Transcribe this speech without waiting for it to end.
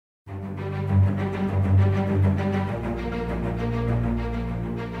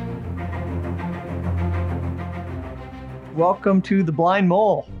Welcome to The Blind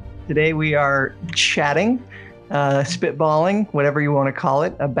Mole. Today we are chatting, spitballing, whatever you want to call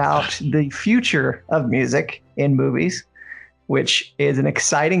it, about the future of music in movies, which is an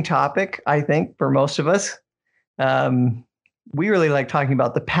exciting topic, I think, for most of us. We really like talking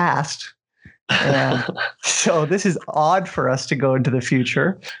about the past. And so this is odd for us to go into the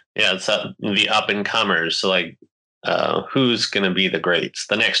future. Yeah, it's the up-and-comers, who's going to be the greats,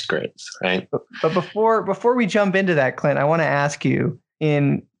 the next greats, right? But before we jump into that, Clint, I want to ask you,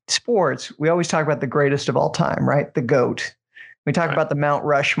 in sports, we always talk about the greatest of all time, right? The GOAT. We talk about the Mount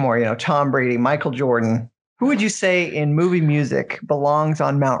Rushmore, Tom Brady, Michael Jordan. Who would you say in movie music belongs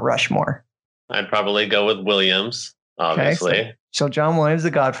on Mount Rushmore? I'd probably go with Williams, obviously. Okay, so John Williams,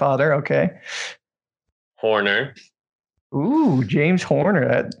 the Godfather. Okay. Horner. Ooh, James Horner.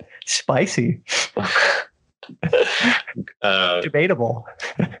 That's spicy. Debatable.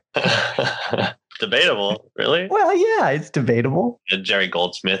 Debatable, really? Well, yeah, it's debatable. Jerry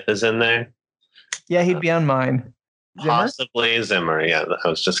Goldsmith is in there. Yeah, he'd be on mine. Zimmer? Possibly Zimmer. Yeah, I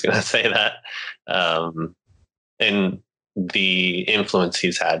was just going to say that. And the influence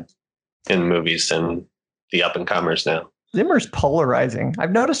he's had in movies and the up-and-comers now. Zimmer's polarizing.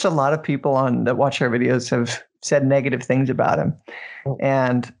 I've noticed a lot of people that watch our videos have said negative things about him.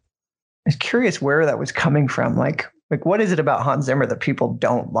 And I was curious where that was coming from. Like what is it about Hans Zimmer that people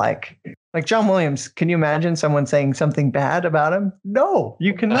don't like? Like John Williams, can you imagine someone saying something bad about him? No,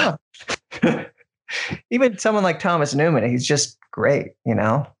 you cannot. Even someone like Thomas Newman, he's just great,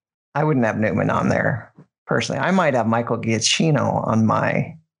 I wouldn't have Newman on there personally. I might have Michael Giacchino on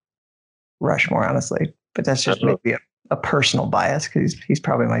my Rushmore, honestly. But that's just maybe a personal bias because he's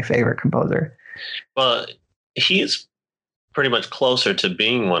probably my favorite composer. Well, he's pretty much closer to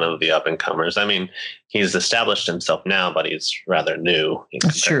being one of the up-and-comers. I mean, he's established himself now, but he's rather new.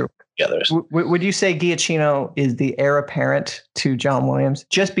 That's true. Would you say Giacchino is the heir apparent to John Williams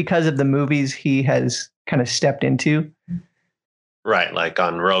just because of the movies he has kind of stepped into? Right, like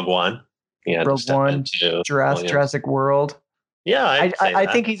on Rogue One. Rogue One, Jurassic World. Yeah, I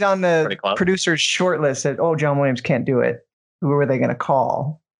think he's on the producer's short list that, John Williams can't do it. Who are they going to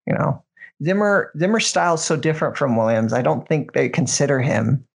call? Zimmer's style is so different from Williams. I don't think they consider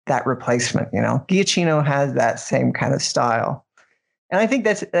him that replacement. Giacchino has that same kind of style. And I think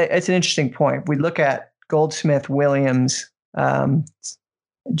it's an interesting point. We look at Goldsmith, Williams, John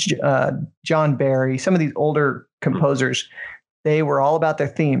Barry, some of these older composers, they were all about their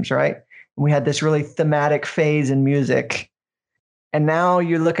themes, right? And we had this really thematic phase in music. And now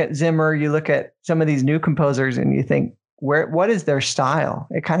you look at Zimmer, you look at some of these new composers and you think, what is their style?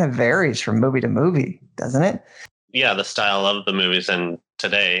 It kind of varies from movie to movie, doesn't it? Yeah, the style of the movies. And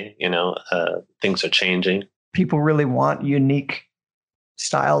today, things are changing. People really want unique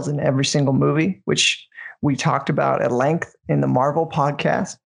styles in every single movie, which we talked about at length in the Marvel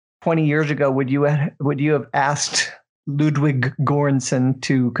podcast. 20 years ago, would you have asked Ludwig Göransson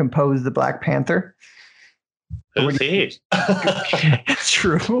to compose the Black Panther? Who's he?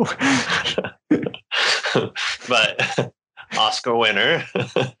 True. But Oscar winner.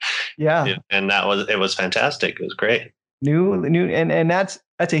 Yeah. And it was fantastic. It was great. New and that's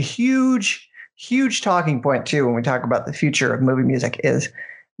a huge talking point too when we talk about the future of movie music is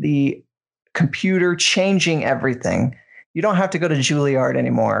the computer changing everything. You don't have to go to Juilliard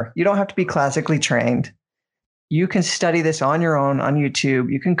anymore. You don't have to be classically trained. You can study this on your own on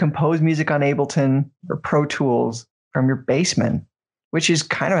YouTube. You can compose music on Ableton or Pro Tools from your basement, which is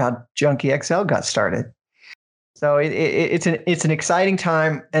kind of how Junkie XL got started. So it's an exciting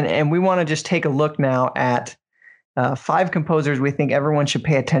time, and we want to just take a look now at 5 composers we think everyone should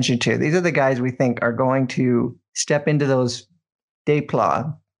pay attention to. These are the guys we think are going to step into those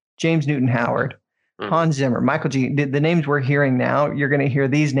Desplat, James Newton Howard, Hans Zimmer, Michael G. The names we're hearing now, you're going to hear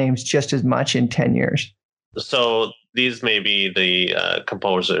these names just as much in 10 years. So these may be the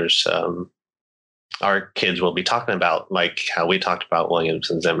composers our kids will be talking about, like how we talked about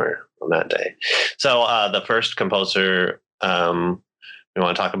Williams and Zimmer on that day. So the first composer we want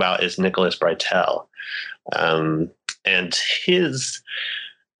to talk about is Nicholas Breitel. And his,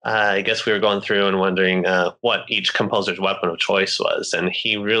 I guess we were going through and wondering what each composer's weapon of choice was. And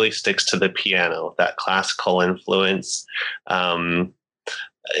he really sticks to the piano, that classical influence.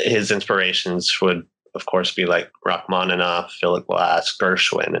 His inspirations would, of course, be like Rachmaninoff, Philip Glass,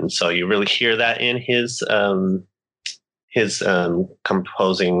 Gershwin. And so you really hear that in his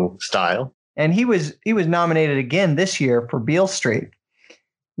composing style. And he was nominated again this year for Beale Street,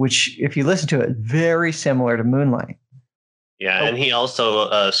 which, if you listen to it, very similar to Moonlight. Yeah, and he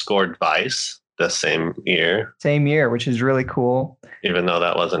also scored Vice the same year. Same year, which is really cool. Even though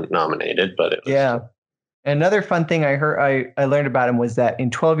that wasn't nominated, but it was. Yeah. Another fun thing I learned about him was that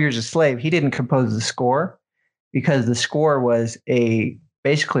in 12 Years a Slave, he didn't compose the score because the score was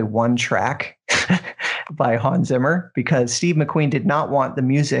basically one track by Hans Zimmer, because Steve McQueen did not want the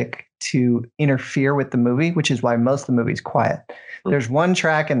music to interfere with the movie, which is why most of the movie is quiet. There's one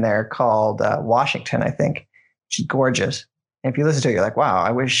track in there called Washington, I think, which is gorgeous. And if you listen to it, you're like, wow,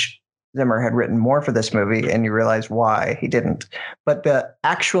 I wish Zimmer had written more for this movie, and you realize why he didn't. But the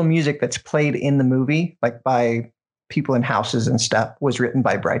actual music that's played in the movie, like by people in houses and stuff, was written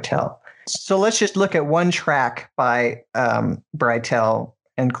by Breitel. So let's just look at one track by Breitel.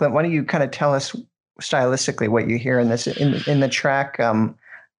 And Clint, why don't you kind of tell us stylistically what you hear in this in the track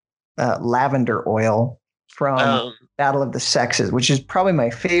Lavender Oil from Battle of the Sexes, which is probably my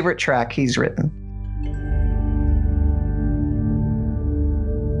favorite track he's written.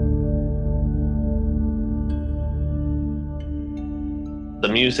 The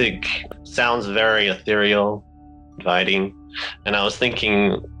music sounds very ethereal, inviting. And I was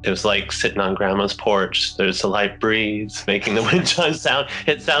thinking it was like sitting on grandma's porch. There's a light breeze making the wind chime sound.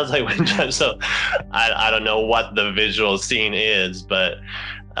 It sounds like wind chimes. So I don't know what the visual scene is, but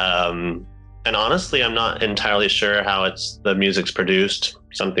and honestly, I'm not entirely sure how the music's produced.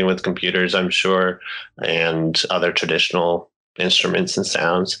 Something with computers, I'm sure, and other traditional instruments and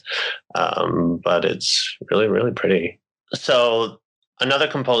sounds. But it's really, really pretty. So another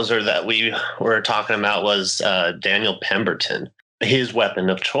composer that we were talking about was Daniel Pemberton. His weapon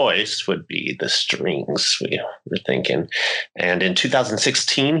of choice would be the strings, we were thinking. And in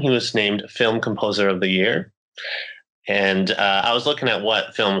 2016, he was named Film Composer of the Year. And I was looking at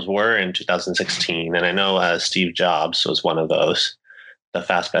what films were in 2016, and I know Steve Jobs was one of those, the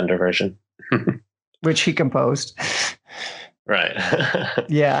Fassbender version. Which he composed. Right.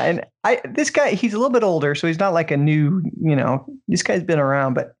 Yeah, and this guy, he's a little bit older, so he's not like a new, this guy's been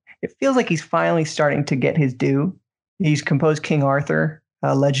around, but it feels like he's finally starting to get his due. He's composed King Arthur,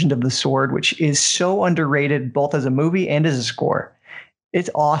 Legend of the Sword, which is so underrated both as a movie and as a score. It's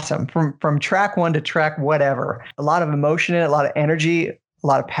awesome from track one to track whatever. A lot of emotion in it, a lot of energy, a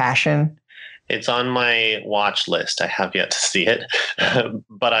lot of passion. It's on my watch list. I have yet to see it,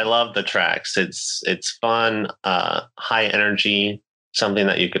 but I love the tracks. It's fun, high energy, something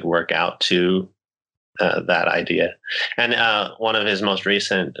that you could work out to, that idea. And one of his most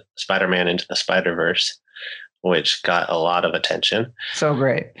recent, Spider-Man Into the Spider-Verse, which got a lot of attention. So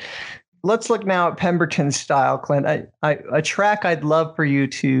great. Let's look now at Pemberton's style, Clint. A track I'd love for you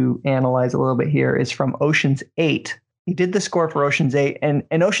to analyze a little bit here is from Ocean's 8. He did the score for Ocean's 8, and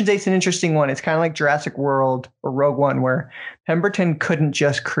Ocean's 8's an interesting one. It's kind of like Jurassic World or Rogue One, where Pemberton couldn't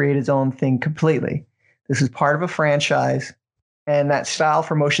just create his own thing completely. This is part of a franchise, and that style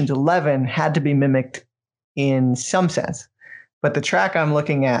from Ocean's 11 had to be mimicked in some sense. But the track I'm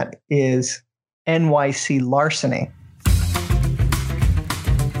looking at is NYC Larceny.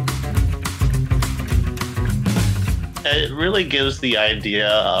 It really gives the idea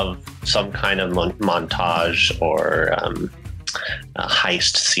of some kind of montage or a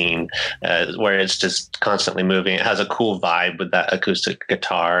heist scene where it's just constantly moving. It has a cool vibe with that acoustic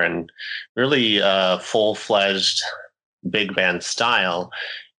guitar and really full-fledged big band style,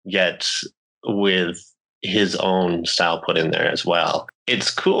 yet with his own style put in there as well.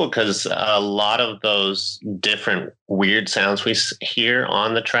 It's cool because a lot of those different weird sounds we hear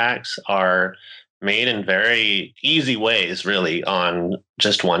on the tracks are made in very easy ways, really, on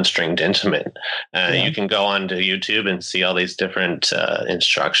just one stringed instrument. You can go onto YouTube and see all these different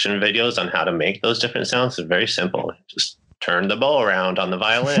instruction videos on how to make those different sounds. It's very simple. Just turn the bow around on the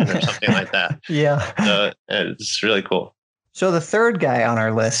violin or something like that. Yeah. So it's really cool. So the third guy on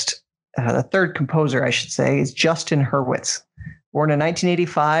our list, the third composer, I should say, is Justin Hurwitz. Born in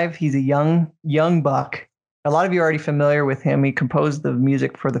 1985, he's a young buck. A lot of you are already familiar with him. He composed the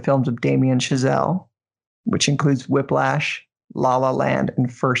music for the films of Damien Chazelle, which includes Whiplash, La La Land,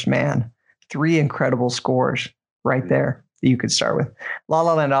 and First Man. 3 incredible scores right there that you could start with. La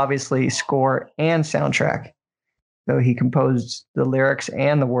La Land, obviously, score and soundtrack. So he composed the lyrics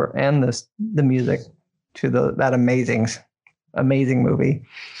and the music to that amazing movie.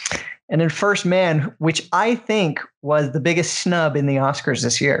 And then First Man, which I think was the biggest snub in the Oscars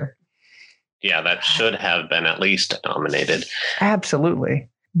this year. Yeah, that should have been at least nominated. Absolutely.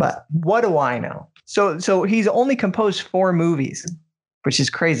 But what do I know? So he's only composed 4 movies, which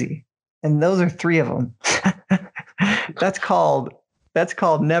is crazy. And those are 3 of them. That's called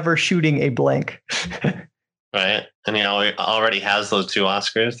never shooting a blank. Right. And he already has those 2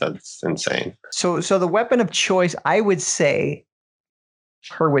 Oscars. That's insane. So the weapon of choice, I would say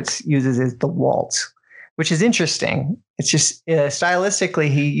Hurwitz uses is the waltz, which is interesting. It's just stylistically,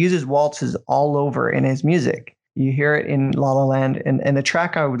 he uses waltzes all over in his music. You hear it in La La Land. And the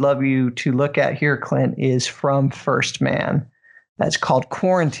track I would love you to look at here, Clint, is from First Man. That's called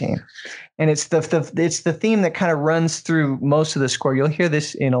Quarantine. And it's the theme that kind of runs through most of the score. You'll hear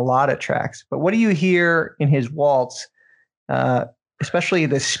this in a lot of tracks. But what do you hear in his waltz, especially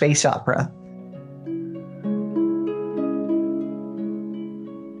the space opera?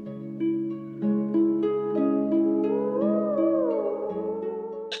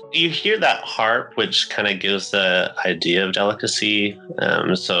 You hear that harp, which kind of gives the idea of delicacy.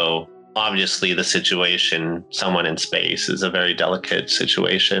 So obviously the situation, someone in space, is a very delicate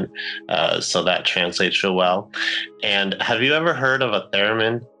situation. So that translates real well. And have you ever heard of a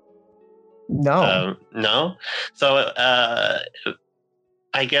theremin? No. No? So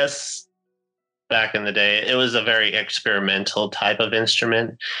I guess back in the day, it was a very experimental type of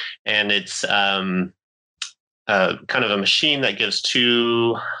instrument. And it's kind of a machine that gives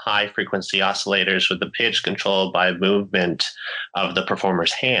two high frequency oscillators with the pitch controlled by movement of the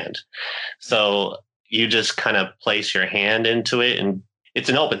performer's hand. So you just kind of place your hand into it, and it's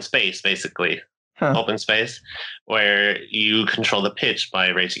an open space, basically. Open space where you control the pitch by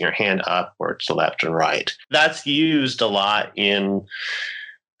raising your hand up or to left and right. That's used a lot in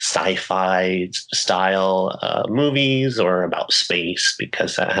sci-fi style movies or about space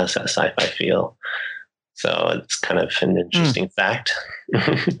because that has that sci-fi feel. So it's kind of an interesting fact.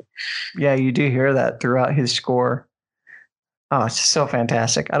 Yeah, you do hear that throughout his score. Oh, it's so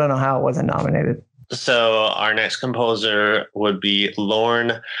fantastic. I don't know how it wasn't nominated. So our next composer would be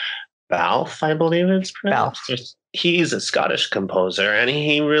Lorne Balfe, I believe it's pronounced. Balfe. He's a Scottish composer, and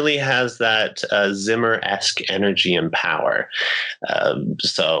he really has that Zimmer-esque energy and power.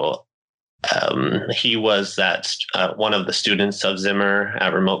 He was one of the students of Zimmer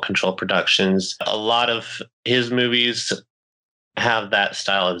at Remote Control Productions. A lot of his movies have that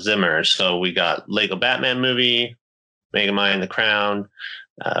style of Zimmer. So we got Lego Batman movie, Megamind the Crown,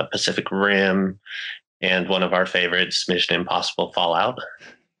 Pacific Rim, and one of our favorites, Mission Impossible Fallout.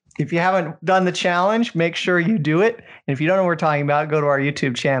 If you haven't done the challenge, make sure you do it. And if you don't know what we're talking about, go to our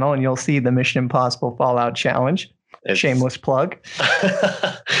YouTube channel and you'll see the Mission Impossible Fallout challenge. Shameless plug.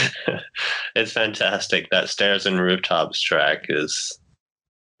 It's fantastic. That Stairs and Rooftops track is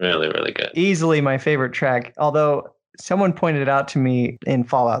really, really good. Easily my favorite track. Although someone pointed out to me in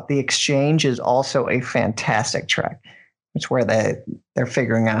Fallout, The Exchange is also a fantastic track. It's where they're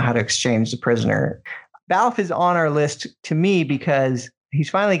figuring out how to exchange the prisoner. Balfe is on our list to me because he's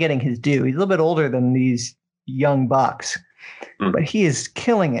finally getting his due. He's a little bit older than these young bucks, but he is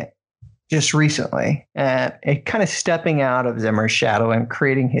killing it just recently. And kind of stepping out of Zimmer's shadow and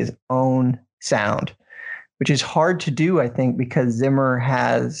creating his own sound, which is hard to do, I think, because Zimmer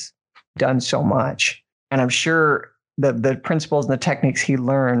has done so much. And I'm sure the principles and the techniques he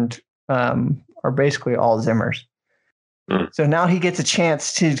learned are basically all Zimmer's. So now he gets a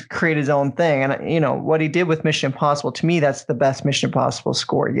chance to create his own thing. And, what he did with Mission Impossible, to me, that's the best Mission Impossible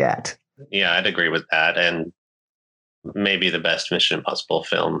score yet. Yeah, I'd agree with that. And maybe the best Mission Impossible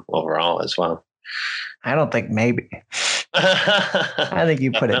film overall as well. I don't think maybe. I think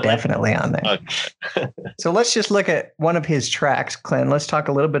you put it definitely on there. Okay. So let's just look at one of his tracks, Clint. Let's talk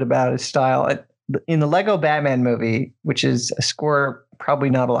a little bit about his style. In the Lego Batman movie, which is a score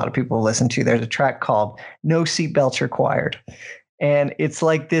probably not a lot of people listen to, there's a track called No Seatbelts Required. And it's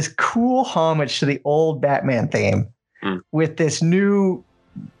like this cool homage to the old Batman theme with this new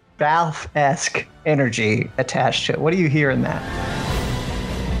Balfe-esque energy attached to it. What do you hear in that?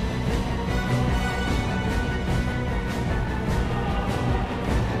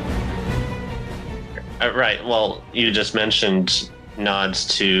 Right. Well, you just mentioned nods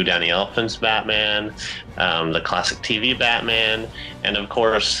to Danny Elfman's Batman, the classic TV Batman, and of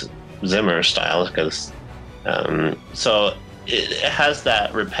course Zimmer style, because so it has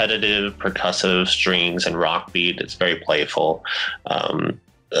that repetitive percussive strings and rock beat. It's very playful.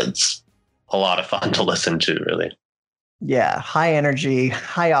 It's a lot of fun to listen to, really. Yeah, high energy,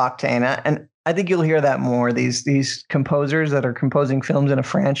 high octane, and I think you'll hear that more. These composers that are composing films in a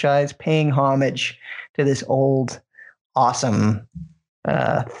franchise paying homage to this old, awesome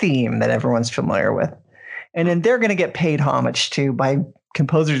theme that everyone's familiar with. And then they're going to get paid homage to by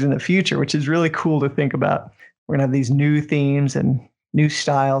composers in the future, which is really cool to think about. We're going to have these new themes and new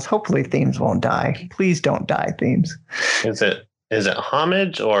styles. Hopefully themes won't die. Please don't die, themes. Is it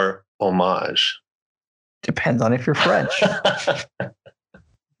homage or homage? Depends on if you're French.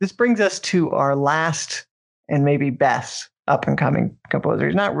 This brings us to our last and maybe best up-and-coming composer.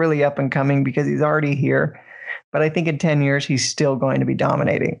 He's not really up-and-coming because he's already here, but I think in 10 years he's still going to be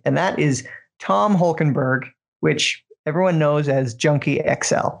dominating. And that is Tom Holkenborg, which everyone knows as Junkie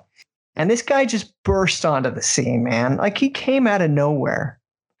XL. And this guy just burst onto the scene, man. Like, he came out of nowhere.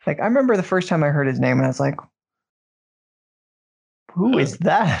 Like, I remember the first time I heard his name and I was like, who is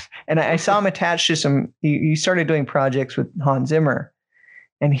that? And I saw him attached to some, he started doing projects with Hans Zimmer.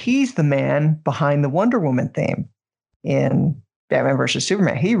 And he's the man behind the Wonder Woman theme in Batman versus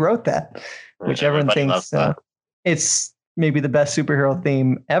Superman. He wrote that, which everyone thinks it's maybe the best superhero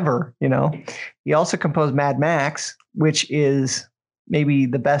theme ever, you know. He also composed Mad Max, which is maybe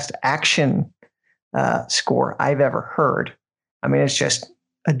the best action score I've ever heard. I mean, it's just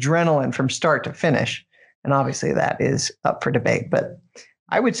adrenaline from start to finish. And obviously that is up for debate. But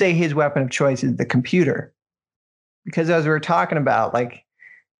I would say his weapon of choice is the computer. Because as we were talking about, like,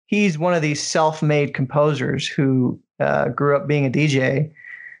 he's one of these self-made composers who grew up being a DJ,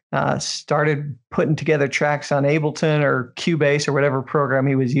 started putting together tracks on Ableton or Cubase or whatever program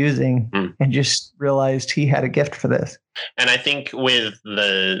he was using, and just realized he had a gift for this. And I think with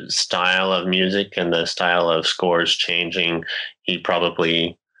the style of music and the style of scores changing, he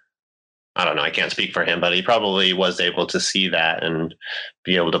probably, I don't know, I can't speak for him, but he probably was able to see that and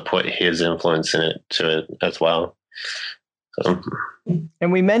be able to put his influence in it to it as well. So.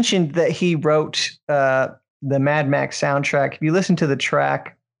 And we mentioned that he wrote the Mad Max soundtrack. If you listen to the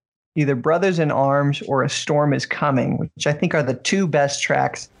track, either Brothers in Arms or A Storm is Coming, which I think are the two best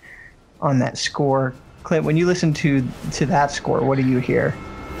tracks on that score. Clint, when you listen to that score, what do you hear?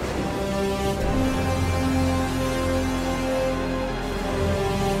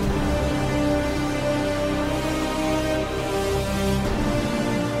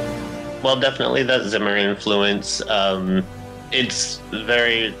 Well, definitely that Zimmer influence. It's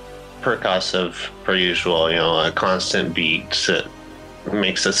very percussive per usual, you know, a constant beat that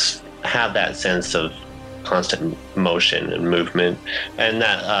makes us have that sense of constant motion and movement, and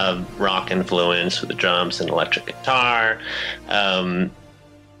that rock influence with the drums and electric guitar. I'm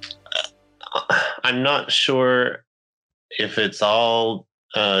not sure if it's all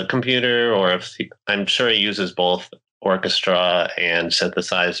computer or if I'm sure he uses both orchestra and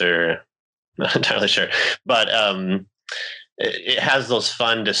synthesizer. Not entirely sure, but it has those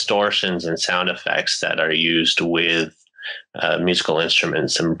fun distortions and sound effects that are used with musical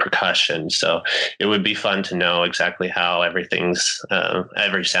instruments and percussion. So it would be fun to know exactly how every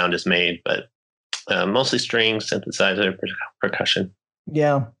sound is made, but mostly strings, synthesizer, percussion.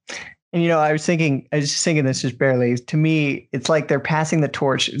 Yeah. And, you know, I was just thinking this just barely. To me, it's like they're passing the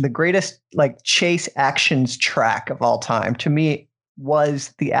torch. The greatest, like, chase actions track of all time, to me,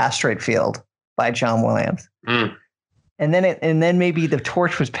 was The Asteroid Field by John Williams. And then maybe the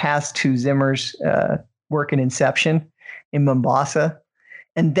torch was passed to Zimmer's work in Inception in Mombasa.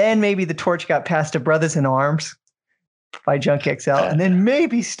 And then maybe the torch got passed to Brothers in Arms by Junkie XL. And then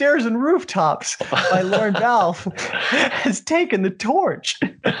maybe Stairs and Rooftops by Lorne Balfe has taken the torch.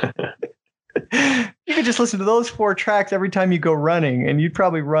 You could just listen to those 4 tracks every time you go running, and you'd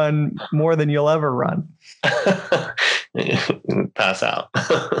probably run more than you'll ever run. Pass out.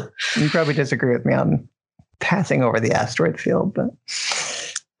 You probably disagree with me on passing over The Asteroid Field, but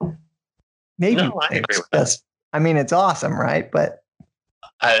maybe. No, I agree with that. I mean, it's awesome, right? But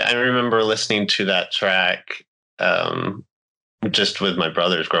I remember listening to that track just with my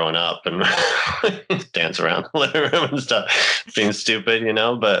brothers growing up and dance around the living room and stuff, being stupid, you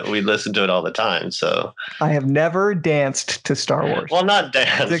know, but we listened to it all the time. So I have never danced to Star Wars. Well, not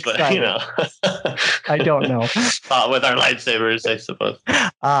dance, but, you know. I don't know. With our lightsabers, I suppose.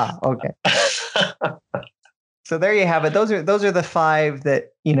 Okay. So there you have it. Those are the 5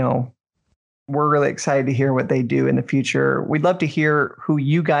 that, you know, we're really excited to hear what they do in the future. We'd love to hear who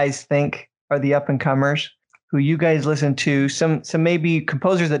you guys think are the up and comers, who you guys listen to, some maybe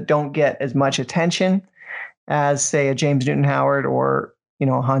composers that don't get as much attention as, say, a James Newton Howard or, you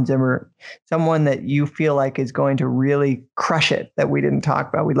know, Hans Zimmer, someone that you feel like is going to really crush it that we didn't talk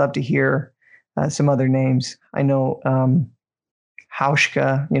about. We'd love to hear some other names. I know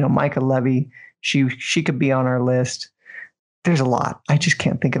Hauschka, you know, Micah Levy, she could be on our list. There's a lot. I just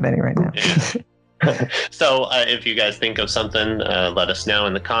can't think of any right now. So if you guys think of something, let us know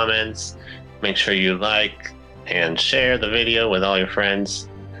in the comments. Make sure you like and share the video with all your friends.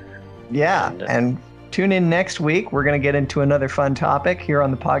 Yeah, and tune in next week. We're going to get into another fun topic here on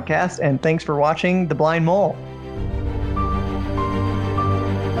the podcast. And thanks for watching The Blind Mole.